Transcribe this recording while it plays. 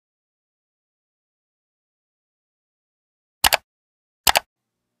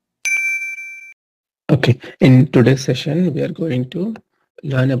Okay, in today's session, we are going to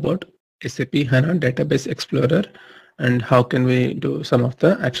learn about SAP HANA Database Explorer and how can we do some of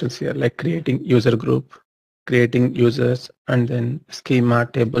the actions here, like creating user group, creating users, and then schema,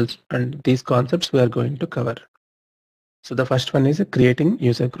 tables, and these concepts we are going to cover. So the first one is creating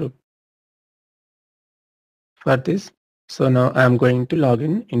user group. For this, so now I am going to log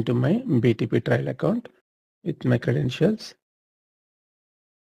in into my BTP trial account with my credentials.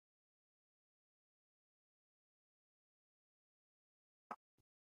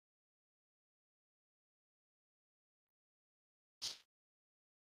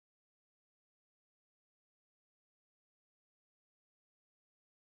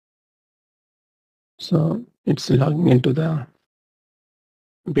 So it's logging into the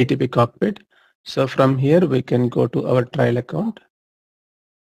BTP cockpit. So from here we can go to our trial account.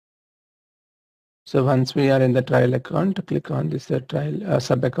 So once we are in the trial account, click on this trial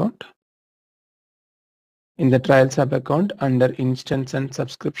sub account. In the trial sub account, under instance and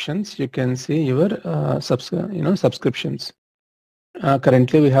subscriptions, you can see your subscriptions.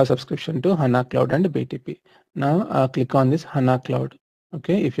 Currently we have subscription to HANA Cloud and BTP. Now click on this HANA Cloud.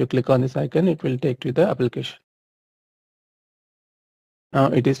 Okay, if you click on this icon, it will take you to the application. Now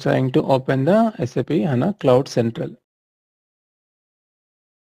it is trying to open the SAP HANA Cloud Central.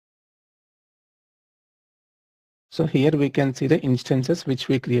 So here we can see the instances which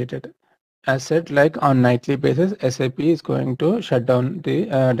we created. As said, like on nightly basis, SAP is going to shut down the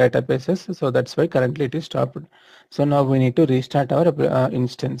databases. So that's why currently it is stopped. So now we need to restart our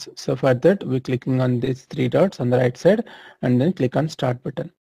instance. So for that, we're clicking on these three dots on the right side and then click on start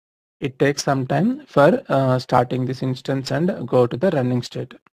button. It takes some time for starting this instance and go to the running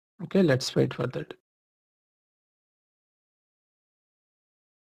state. Okay, let's wait for that.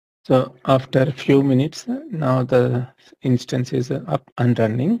 So after a few minutes, now the instance is up and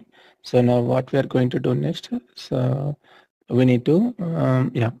running. So now what we are going to do next, so we need to,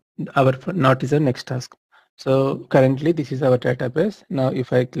 our not is the next task. So currently this is our database. Now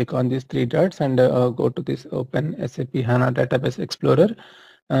if I click on these three dots and go to this open SAP HANA Database Explorer,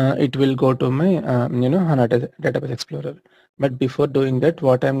 it will go to my, HANA Database Explorer. But before doing that,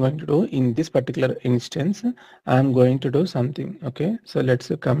 what I'm going to do in this particular instance, I'm going to do something. Okay, so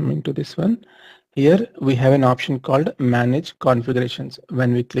let's come into this one. Here we have an option called manage configurations.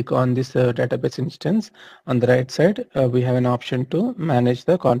 When we click on this database instance on the right side, we have an option to manage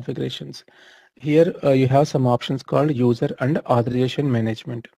the configurations. Here you have some options called user and authorization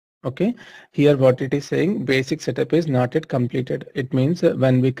management. Okay, here what it is saying, basic setup is not yet completed. It means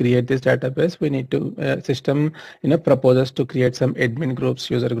when we create this database, we need to system proposes to create some admin groups,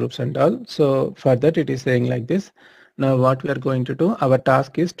 user groups and all. So for that it is saying like this. Now what we are going to do, our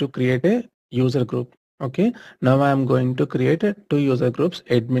task is to create a user group. Okay, now I am going to create two user groups,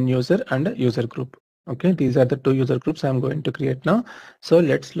 admin user and user group. Okay, these are the two user groups I'm going to create now. So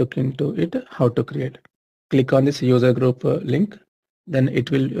let's look into it, how to create. Click on this user group link. Then it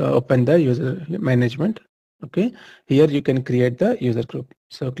will open the user management. Okay, here you can create the user group.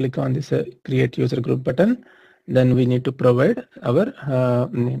 So click on this create user group button. Then we need to provide our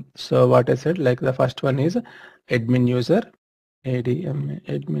name. So what I said, like the first one is admin user,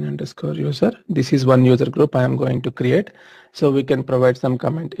 admin underscore user. This is one user group I am going to create. So we can provide some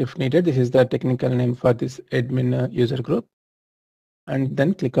comment if needed. This is the technical name for this admin user group. And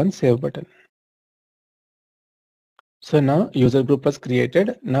then click on save button. So now user group was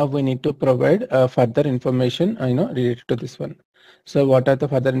created. Now we need to provide further information, related to this one. So what are the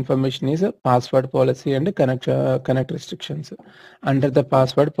further information is a password policy and connect restrictions. Under the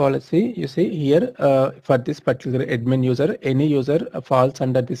password policy, you see here for this particular admin user, any user falls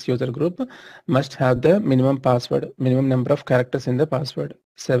under this user group must have the minimum password, minimum number of characters in the password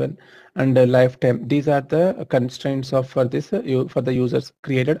 7 and lifetime. These are the constraints of for this for the users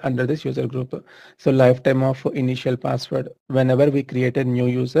created under this user group. So lifetime of initial password. Whenever we create a new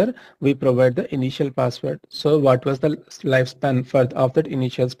user, we provide the initial password. So what was the lifespan for of that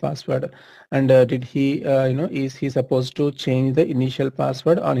initial password? And did he, is he supposed to change the initial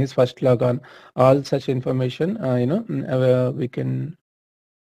password on his first logon? All such information, we can.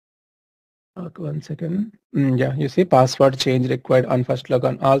 Okay, 1 second. Yeah, you see password change required on first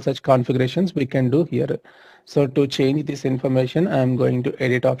logon. All such configurations we can do here. So to change this information, I'm going to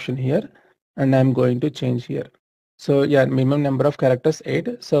edit option here and I'm going to change here. So yeah, minimum number of characters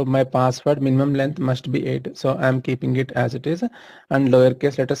 8. So my password minimum length must be 8. So I'm keeping it as it is and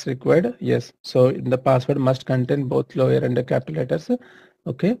lowercase letters required. Yes. So the password must contain both lower and capital letters.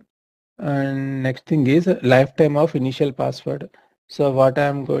 Okay. And next thing is lifetime of initial password. So what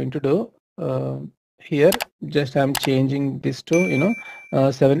I'm going to do, here just I'm changing this to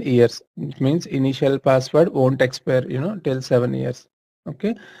 7 years. It means initial password won't expire till 7 years.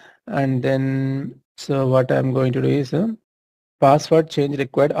 Okay, and then so what I'm going to do is password change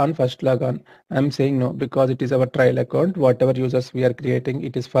required on first logon. I'm saying no because it is our trial account. Whatever users we are creating,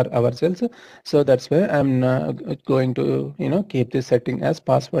 it is for ourselves. So that's why I'm going to keep this setting as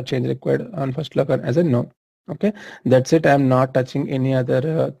password change required on first logon as a no. Okay, that's it. I'm not touching any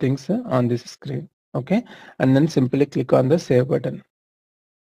other things on this screen. Okay, and then simply click on the save button.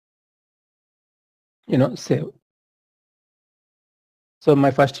 Save. So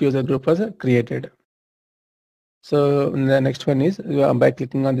my first user group was created. So the next one is by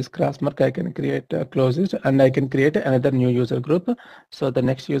clicking on this cross mark, I can create close it and I can create another new user group. So the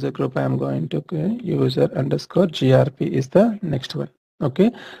next user group I am going to create user underscore GRP is the next one.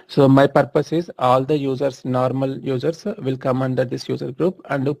 Okay, so my purpose is all the users, normal users will come under this user group,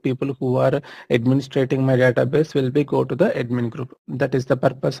 and the people who are administrating my database will be go to the admin group. That is the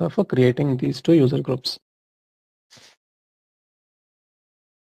purpose of creating these two user groups.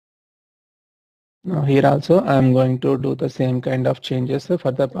 Now here also I'm going to do the same kind of changes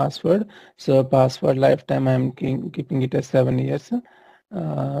for the password. So password lifetime I'm keeping it as 7 years.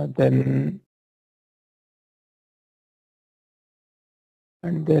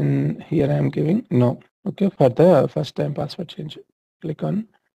 Then here I'm giving no. Okay, for the first time password change. Click on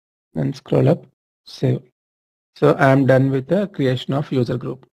and scroll up, save. So I'm done with the creation of user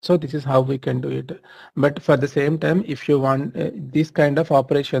group. So this is how we can do it. But for the same time, if you want these kind of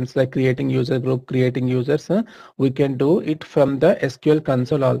operations like creating user group, creating users, we can do it from the SQL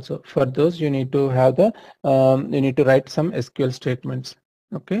console also. For those, you need to have the you need to write some SQL statements.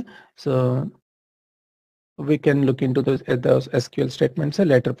 Okay, so we can look into those SQL statements at a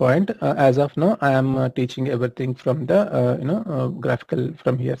later point. As of now, I am teaching everything from the graphical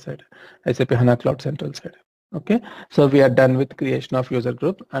from here side, Sap Hana Cloud Central side. Okay, so we are done with creation of user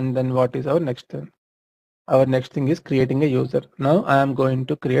group, and then what is our next thing? Our next thing is creating a user. Now I am going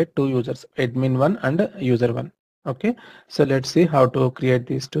to create two users, admin one and user one. Okay, so let's see how to create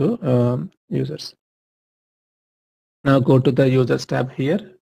these two users. Now go to the users tab here.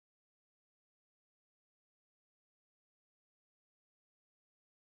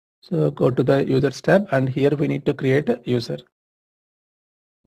 So go to the users tab, and here we need to create a user.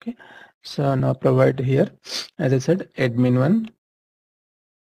 Okay, so now provide here, as I said, admin one,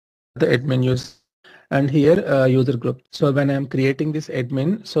 the admin user, and here user group. So when I'm creating this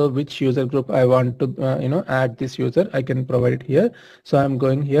admin, so which user group I want to add this user, I can provide it here. So I'm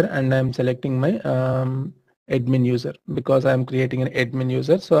going here and I'm selecting my admin user because I'm creating an admin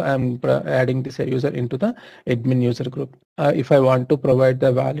user. So I'm adding this user into the admin user group. If I want to provide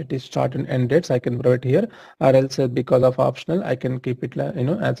the validity start and end dates, I can provide here, or else because of optional, I can keep it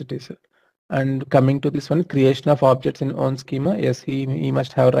as it is. And coming to this one, creation of objects in own schema. Yes, he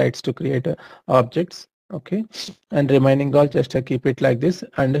must have rights to create objects. Okay, and remaining all just keep it like this.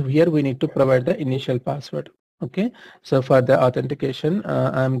 And here we need to provide the initial password. Okay, so for the authentication,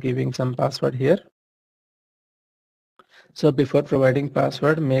 I'm giving some password here. So before providing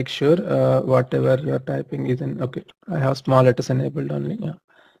password, make sure whatever you're typing is in. Okay, I have small letters enabled only. Yeah.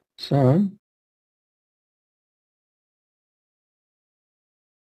 So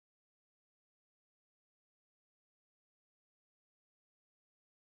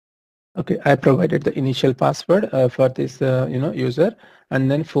okay, I provided the initial password for this user, and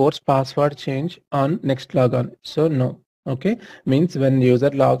then force password change on next logon. So no. Okay, means when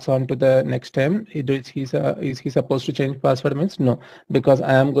user logs on to the next time, is he supposed to change password? Means no, because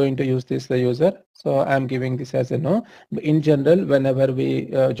I am going to use this the user, so I am giving this as a no. In general, whenever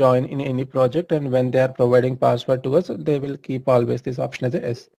we join in any project and when they are providing password to us, they will keep always this option as a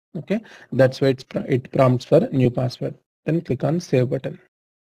yes. Okay, that's why it prompts for new password. Then click on save button.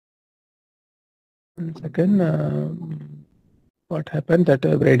 1 second. What happened? That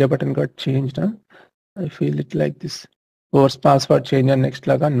radio button got changed. Huh? I feel it like this. Force password change and next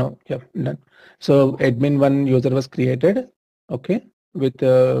login. No, yeah, done. So admin one user was created. Okay, with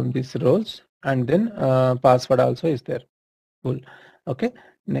these roles, and then password also is there. Cool. Okay.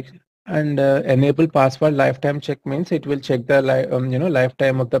 Next. And enable password lifetime check means it will check the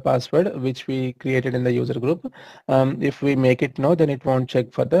lifetime of the password which we created in the user group. If we make it no, then it won't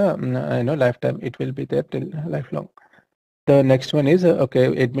check for the lifetime. It will be there till lifelong. The next one is okay.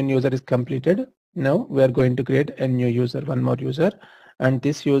 Admin user is completed. Now we are going to create a new user, one more user, and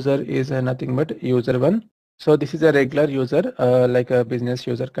this user is nothing but user one. So this is a regular user, like a business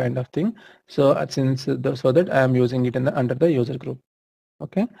user kind of thing. So so that I am using it in under the user group.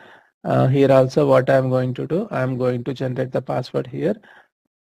 Okay. Here also what I am going to do, I am going to generate the password here.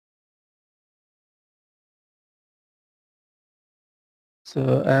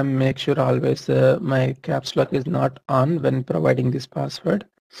 So make sure always my caps lock is not on when providing this password.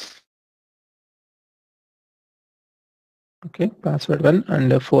 Okay, password 1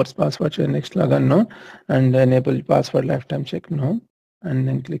 and force password to the next login no, and enable password lifetime check no, and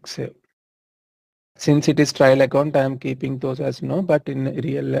then click save. Since it is trial account, I am keeping those as no, but in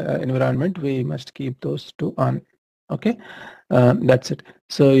real environment, we must keep those two on. Okay, that's it.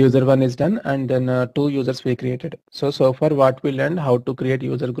 So user 1 is done, and then 2 users we created. So far what we learned, how to create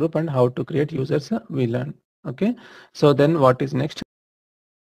user group and how to create users we learned. Okay, so then what is next?